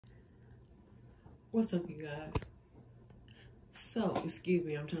What's up, you guys? So, excuse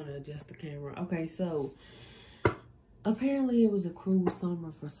me, I'm trying to adjust the camera. Okay, so apparently it was a cruel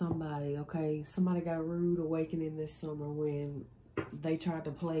summer for somebody, okay? Somebody got a rude awakening this summer when they tried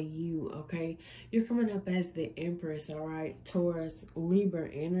to play you, okay? You're coming up as the Empress, all right? Taurus, Libra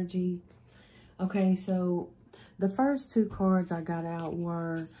energy. Okay, so the first two cards I got out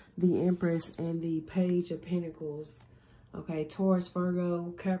were the Empress and the Page of Pentacles. Okay, Taurus,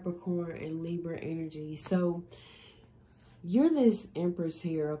 Virgo, Capricorn, and Libra energy. So you're this Empress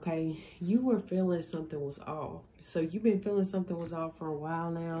here, okay? You were feeling something was off. So you've been feeling something was off for a while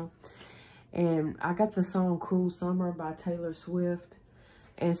now. And I got the song Cruel Summer by Taylor Swift.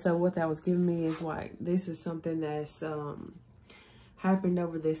 And so what that was giving me is like, this is something that's happened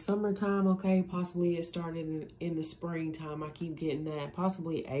over this summertime, okay? Possibly it started in the springtime. I keep getting that.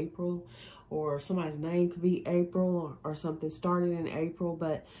 Possibly April, or somebody's name could be April or something started in April.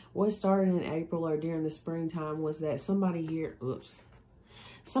 But what started in April or during the springtime was that somebody here,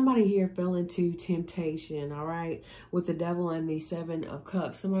 somebody here fell into temptation, all right? With the Devil and the Seven of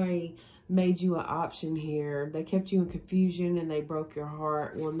Cups. Somebody made you an option here. They kept you in confusion and they broke your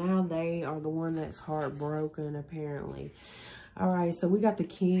heart. Well, now they are the one that's heartbroken, apparently. All right, so we got the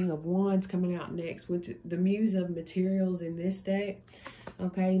King of Wands coming out next, with the Muse of Materials in this deck.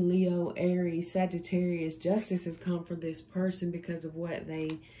 Okay, Leo, Aries, Sagittarius. Justice has come for this person because of what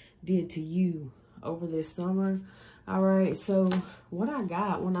they did to you over this summer. All right, so what I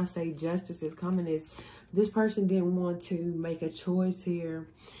got when I say justice is coming is this person didn't want to make a choice here.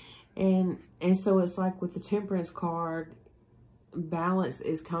 And so it's like with the Temperance card, balance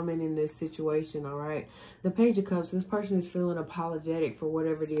is coming in this situation, all right? The Page of Cups, this person is feeling apologetic for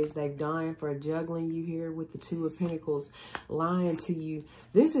whatever it is they've done, for juggling you here with the Two of Pentacles, lying to you.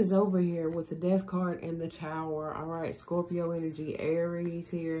 This is over here with the Death card and the Tower, all right? Scorpio energy, Aries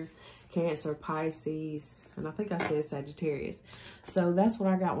here, Cancer, Pisces, and I think I said Sagittarius. So that's what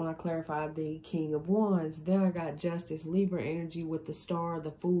I got when I clarified the King of Wands. Then I got Justice, Libra energy with the Star,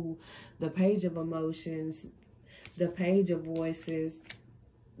 the Fool, the Page of Emotions, the Page of Voices,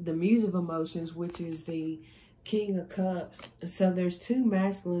 the Muse of Emotions, which is the King of Cups. So there's two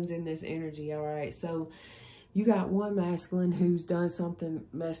masculines in this energy, all right? So you got one masculine who's done something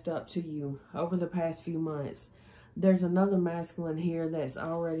messed up to you over the past few months. There's another masculine here that's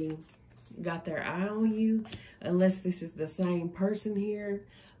already got their eye on you, unless this is the same person here.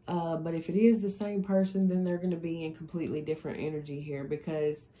 But if it is the same person, then they're going to be in completely different energy here,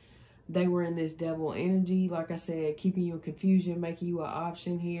 because they were in this Devil energy, like I said, keeping you in confusion, making you an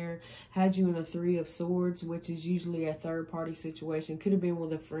option here. Had you in a Three of Swords, which is usually a third-party situation. Could have been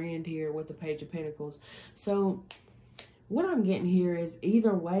with a friend here with the Page of Pentacles. So what I'm getting here is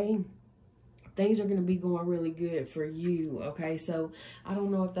either way, things are going to be going really good for you, okay? So I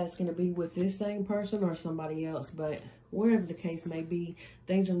don't know if that's going to be with this same person or somebody else, but wherever the case may be,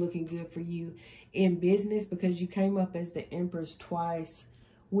 things are looking good for you in business, because you came up as the Empress twice.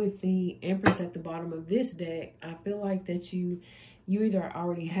 With the Empress at the bottom of this deck, I feel like that you either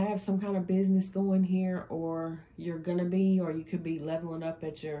already have some kind of business going here, or you're going to be, or you could be leveling up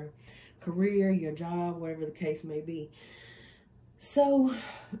at your career, your job, whatever the case may be. So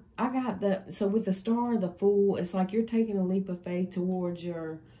I got so with the Star, the Fool, it's like you're taking a leap of faith towards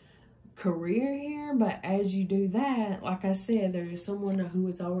your career here. But as you do that, like I said, there's someone who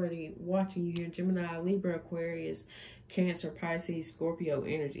is already watching you here. Gemini, Libra, Aquarius, Cancer, Pisces, Scorpio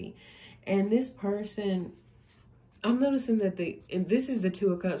energy. And this person, I'm noticing that and this is the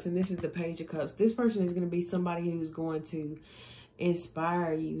Two of Cups and this is the Page of Cups. This person is going to be somebody who's going to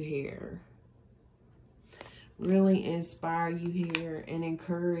inspire you here. Really inspire you here and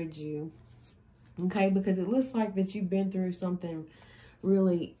encourage you. Okay, because it looks like that you've been through something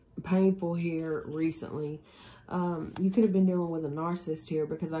really painful here recently. You could have been dealing with a narcissist here,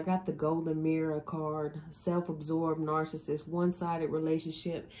 because I got the Golden Mirror card, self-absorbed narcissist, one-sided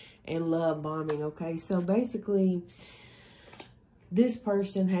relationship, and love bombing, okay? So basically, this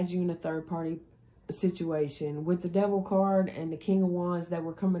person had you in a third-party situation. With the Devil card and the King of Wands, that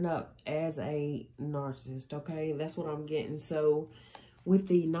were coming up as a narcissist, okay? That's what I'm getting. So with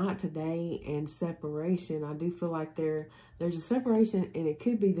the not today and separation, I do feel like there's a separation, and it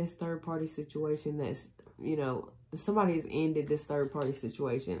could be this third-party situation that's, you know, somebody has ended this third-party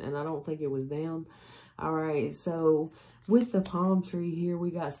situation, and I don't think it was them. All right, so with the palm tree here, we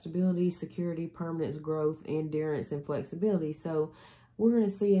got stability, security, permanence, growth, endurance, and flexibility. So we're going to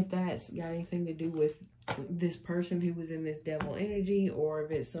see if that's got anything to do with this person who was in this Devil energy, or if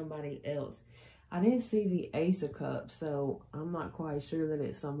it's somebody else. I didn't see the Ace of Cups, so I'm not quite sure that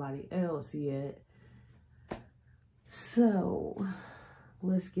it's somebody else yet. So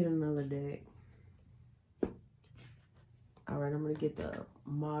let's get another deck. right, I'm going to get the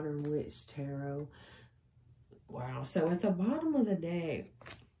Modern Witch Tarot. Wow. So at the bottom of the deck,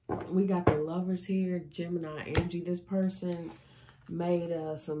 we got the Lovers here, Gemini energy. This person made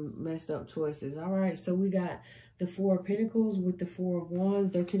some messed up choices. All right. So we got the Four of Pentacles with the Four of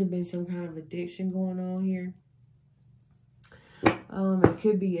Wands. There could have been some kind of addiction going on here. It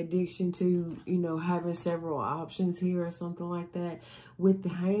could be addiction to, you know, having several options here or something like that. With the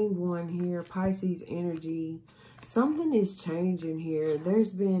Hanged One here, Pisces energy, something is changing here.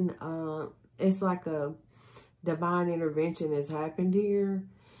 There's been, it's like a divine intervention has happened here.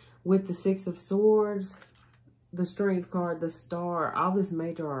 With the Six of Swords, the Strength card, the Star, all this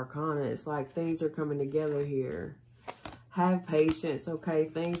major arcana, it's like things are coming together here. Have patience, okay?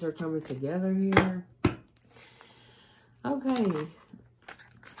 Things are coming together here. Okay.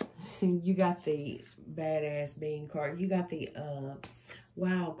 You got the Badass Being card. You got the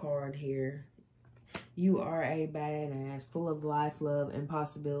Wow card here. You are a badass, full of life, love, and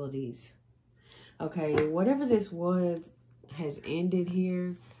possibilities. Okay, whatever this was has ended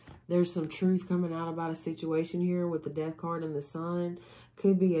here. There's some truth coming out about a situation here with the Death card and the Sun.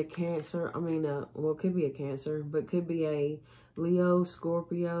 Could be a Cancer. I mean, well, could be a Cancer, but could be a Leo,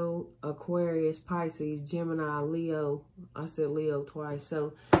 Scorpio, Aquarius, Pisces, Gemini, Leo. I said Leo twice,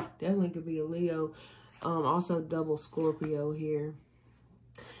 so definitely could be a Leo. Also double Scorpio here.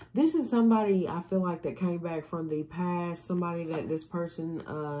 This is somebody I feel like that came back from the past. Somebody that this person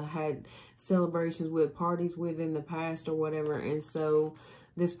had celebrations with, parties with in the past or whatever. And so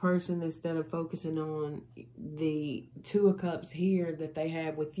this person, instead of focusing on the Two of Cups here that they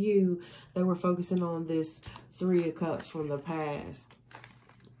had with you, they were focusing on this Three of Cups from the past.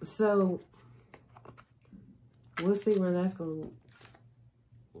 So we'll see where that's going to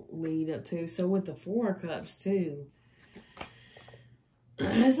lead up to. So with the Four of Cups too,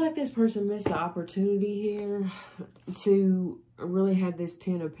 it's like this person missed the opportunity here to really have this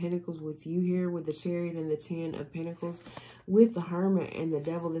Ten of Pentacles with you here, with the Chariot and the Ten of Pentacles. With the Hermit and the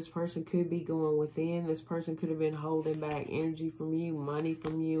Devil, this person could be going within. This person could have been holding back energy from you, money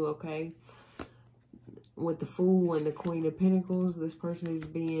from you, okay? With the Fool and the Queen of Pentacles, this person has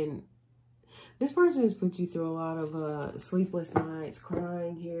put you through a lot of sleepless nights,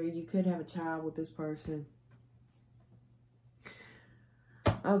 crying here. You could have a child with this person.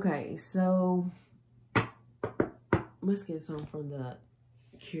 Okay, so let's get some from the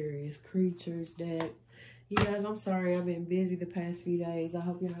Curious Creatures deck. You guys, I'm sorry I've been busy the past few days. I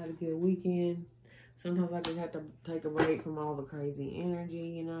hope y'all had a good weekend. Sometimes I just have to take a break from all the crazy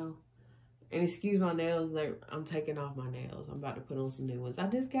energy, you know. And excuse my nails, I'm taking off my nails. I'm about to put on some new ones. I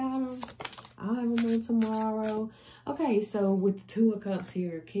just got them. I'll have them on tomorrow. Okay, so with the Two of Cups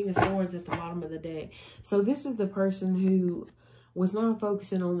here, King of Swords at the bottom of the deck. So this is the person who was not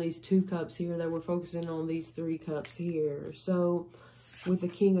focusing on these Two Cups here. They were focusing on these Three Cups here. So with the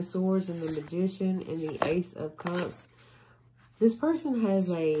King of Swords and the Magician and the Ace of Cups, this person has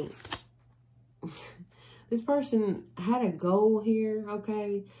this person had a goal here,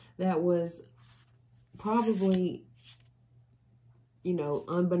 okay, that was probably, you know,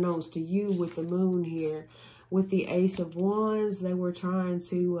 unbeknownst to you with the Moon here. With the Ace of Wands, they were trying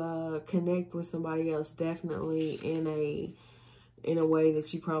to connect with somebody else, definitely in a way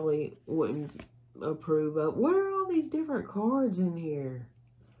that you probably wouldn't approve of. What are all these different cards in here?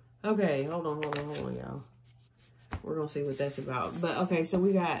 Okay, hold on, y'all. We're going to see what that's about. But, okay, so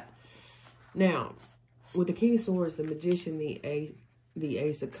we got, now, with the King of Swords, the Magician, the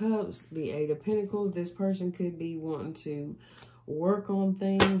Ace of Cups, the Eight of Pentacles, this person could be wanting to work on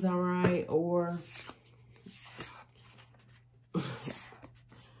things, all right? Or,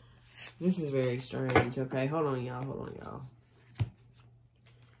 this is very strange, okay? Hold on, y'all.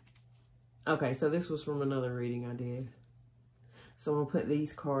 Okay, so this was from another reading I did. So I'm going to put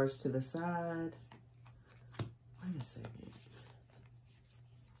these cards to the side. Wait a second.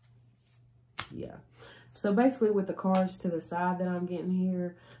 Yeah. So basically with the cards to the side that I'm getting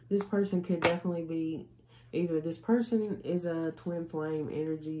here, this person could definitely be, either this person is a twin flame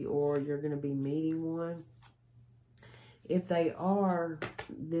energy or you're going to be meeting one. If they are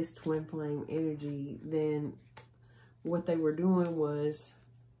this twin flame energy, then what they were doing was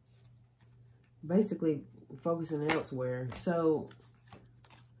basically focusing elsewhere. So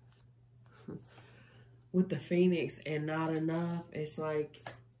with the Phoenix and not enough, it's like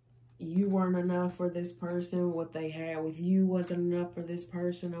you weren't enough for this person. What they had with you wasn't enough for this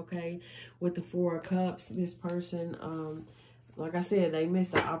person, okay? With the Four of Cups, this person, like I said, they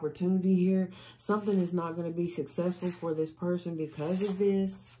missed the opportunity here. Something is not going to be successful for this person because of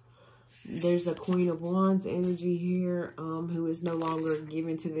this. There's a Queen of Wands energy here, who is no longer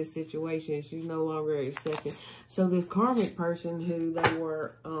given to this situation. She's no longer accepting. So this karmic person who they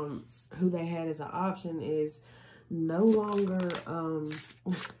were, who they had as an option is no longer,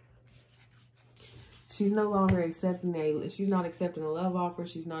 she's no longer accepting she's not accepting a love offer.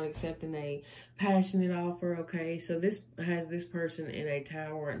 She's not accepting a passionate offer, okay? So this has this person in a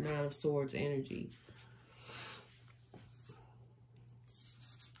Tower, Nine of Swords energy.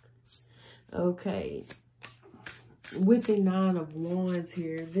 Okay. With the Nine of Wands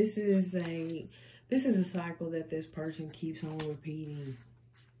here, this is a cycle that this person keeps on repeating.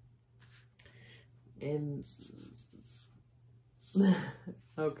 And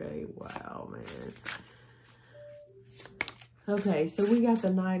okay, wow, man. Okay, so we got the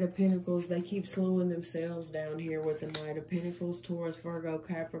Knight of Pentacles. They keep slowing themselves down here with the Knight of Pentacles. Taurus, Virgo,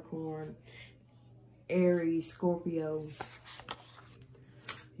 Capricorn, Aries, Scorpio.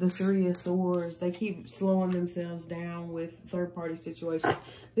 The Three of Swords. They keep slowing themselves down with third-party situations.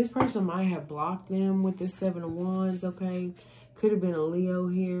 This person might have blocked them with this Seven of Wands, okay? Could have been a Leo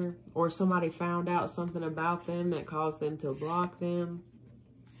here. Or somebody found out something about them that caused them to block them.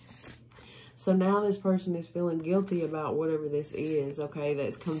 So now this person is feeling guilty about whatever this is, okay,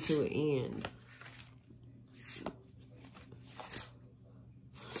 that's come to an end.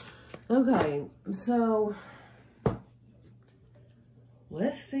 Okay, so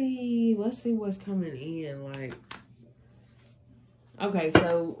let's see what's coming in. Like, okay,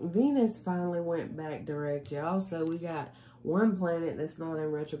 so Venus finally went back direct, y'all. So we got one planet that's not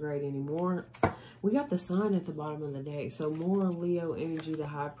in retrograde anymore. We got the Sun at the bottom of the deck. So more Leo energy, the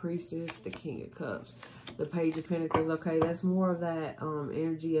High Priestess, the King of Cups, the Page of Pentacles. Okay, that's more of that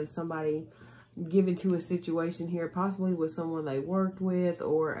energy of somebody given to a situation here, possibly with someone they worked with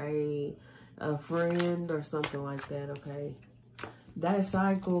or a friend or something like that, okay? That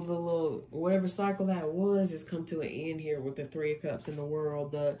cycle, the little, whatever cycle that was, has come to an end here with the Three of Cups in the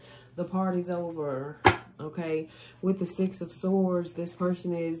world. The party's over, okay? With the Six of Swords, this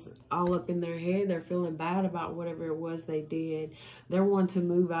person is all up in their head. They're feeling bad about whatever it was they did. They want to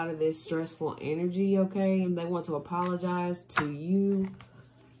move out of this stressful energy, okay? And they want to apologize to you.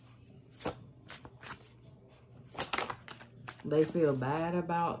 They feel bad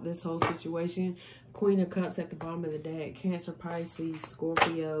about this whole situation. Queen of Cups at the bottom of the deck. Cancer, Pisces,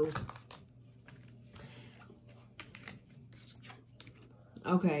 Scorpio.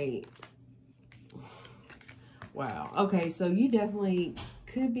 Okay. Wow. Okay, so you definitely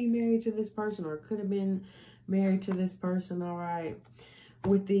could be married to this person or could have been married to this person, all right?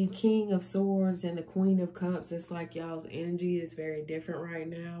 With the King of Swords and the Queen of Cups, it's like y'all's energy is very different right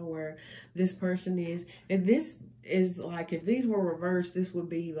now, where this person is, and this is like, if these were reversed, this would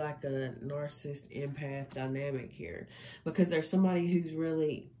be like a narcissist empath dynamic here, because there's somebody who's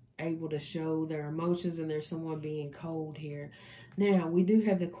really able to show their emotions and there's someone being cold here. Now, we do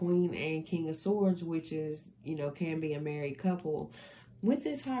have the Queen and King of Swords, which is, you know, can be a married couple. With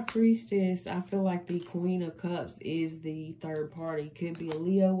this High Priestess, I feel like the Queen of Cups is the third party. Could be a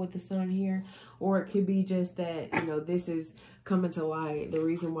Leo with the Sun here, or it could be just that, you know, this is coming to light. The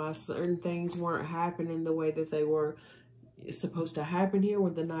reason why certain things weren't happening the way that they were supposed to happen here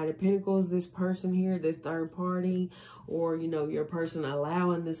with the Knight of Pentacles, this person here, this third party, or, you know, your person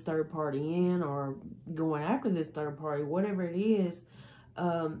allowing this third party in or going after this third party, whatever it is,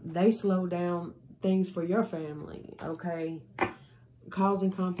 they slow down things for your family, okay?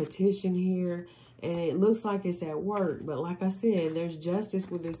 Causing competition here, and it looks like it's at work, but like I said, there's justice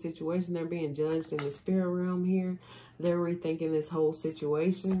with this situation. They're being judged in the spirit realm here. They're rethinking this whole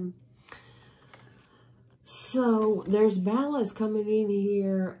situation. So there's balance coming in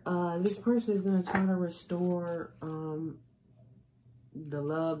here. This person is going to try to restore the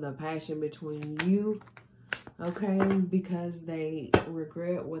love, the passion between you, okay, because they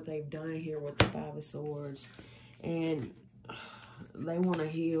regret what they've done here with the Five of Swords, and they want to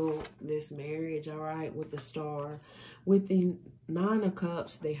heal this marriage, all right, with the Star. With the Nine of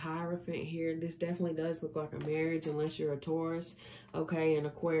Cups, the Hierophant here, this definitely does look like a marriage unless you're a Taurus, okay, and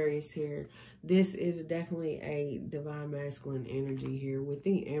Aquarius here. This is definitely a divine masculine energy here. With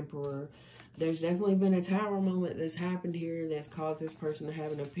the Emperor, there's definitely been a Tower moment that's happened here that's caused this person to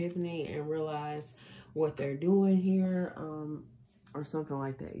have an epiphany and realize what they're doing here, or something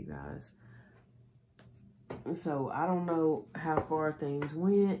like that, you guys. So I don't know how far things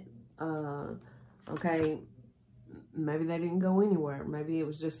went. Okay, maybe they didn't go anywhere. Maybe it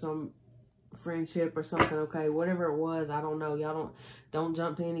was just some friendship or something. Okay, whatever it was, I don't know. Y'all don't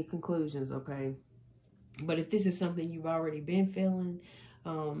jump to any conclusions. Okay, but if this is something you've already been feeling,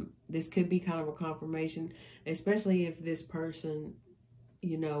 this could be kind of a confirmation, especially if this person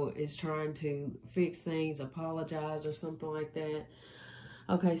you know, is trying to fix things, apologize or something like that.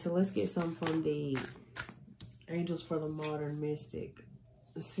 Okay, so let's get some from the Angels for the Modern Mystic.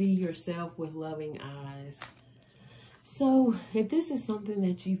 See yourself with loving eyes. So if this is something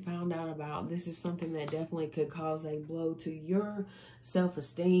that you found out about, this is something that definitely could cause a blow to your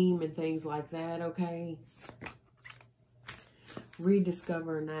self-esteem and things like that, okay?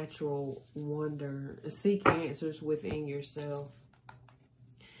 Rediscover natural wonder. Seek answers within yourself.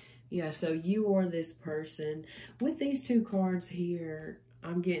 Yeah, so you or this person. With these two cards here,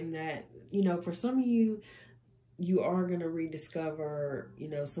 I'm getting that, you know, for some of you, you are going to rediscover, you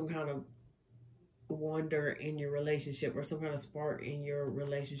know, some kind of wonder in your relationship or some kind of spark in your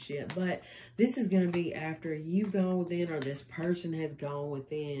relationship. But this is going to be after you've gone within or this person has gone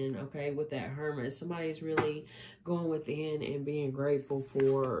within, okay, with that Hermit. Somebody's really going within and being grateful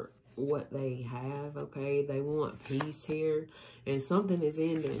for what they have, okay? They want peace here and something is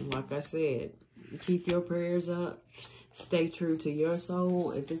ending. Like I said, keep your prayers up. Stay true to your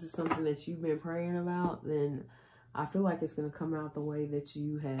soul. If this is something that you've been praying about, then I feel like it's going to come out the way that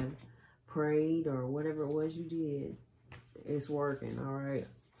you have prayed or whatever it was you did. It's working, all right?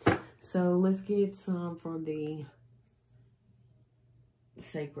 So let's get some from the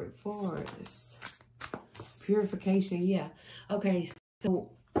Sacred Forest. Purification, yeah. Okay,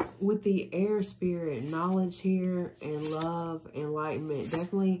 so with the air spirit, knowledge here and love, enlightenment,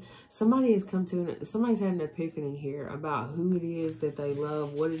 definitely somebody has come to, somebody's had an epiphany here about who it is that they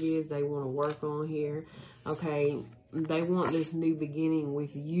love, what it is they want to work on here, okay? They want this new beginning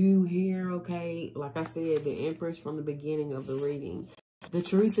with you here, okay? Like I said, the Empress from the beginning of the reading. The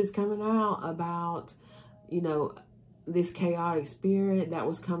truth is coming out about, you know, this chaotic spirit that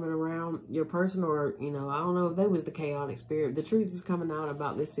was coming around your person, or, you know, I don't know if that was the chaotic spirit. The truth is coming out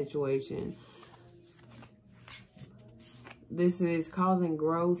about this situation. This is causing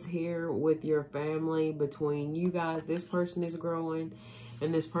growth here with your family, between you guys. This person is growing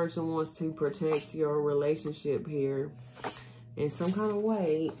and this person wants to protect your relationship here in some kind of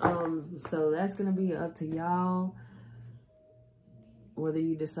way. So that's going to be up to y'all, whether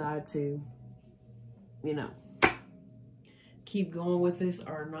you decide to, you know, keep going with this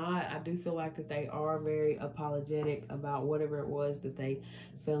or not. I do feel like that they are very apologetic about whatever it was that they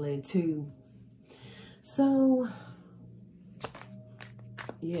fell into. So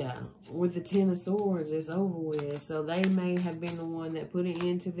yeah, with the Ten of Swords, it's over with. So they may have been the one that put an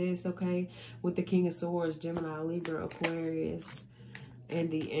end to this, okay? With the King of Swords, Gemini, Libra, Aquarius,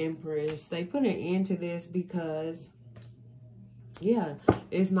 and the Empress. They put an end to this because, yeah,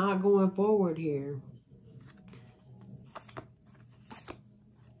 it's not going forward here.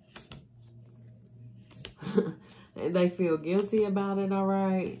 They feel guilty about it, all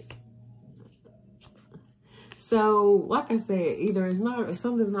right? So, like I said, either it's not,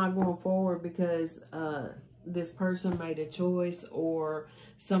 something's not going forward because this person made a choice or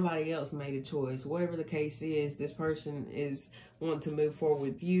somebody else made a choice. Whatever the case is, this person is wanting to move forward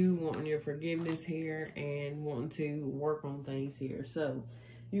with you, wanting your forgiveness here, and wanting to work on things here. So,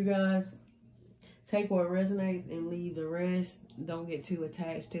 you guys, take what resonates and leave the rest. Don't get too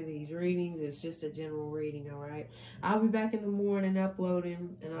attached to these readings. It's just a general reading, all right? I'll be back in the morning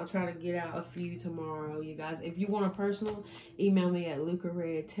uploading, and I'll try to get out a few tomorrow, you guys. If you want a personal, email me at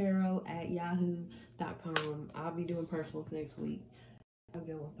lucaredtarot@yahoo.com. I'll be doing personals next week. Have a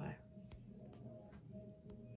good one. Bye.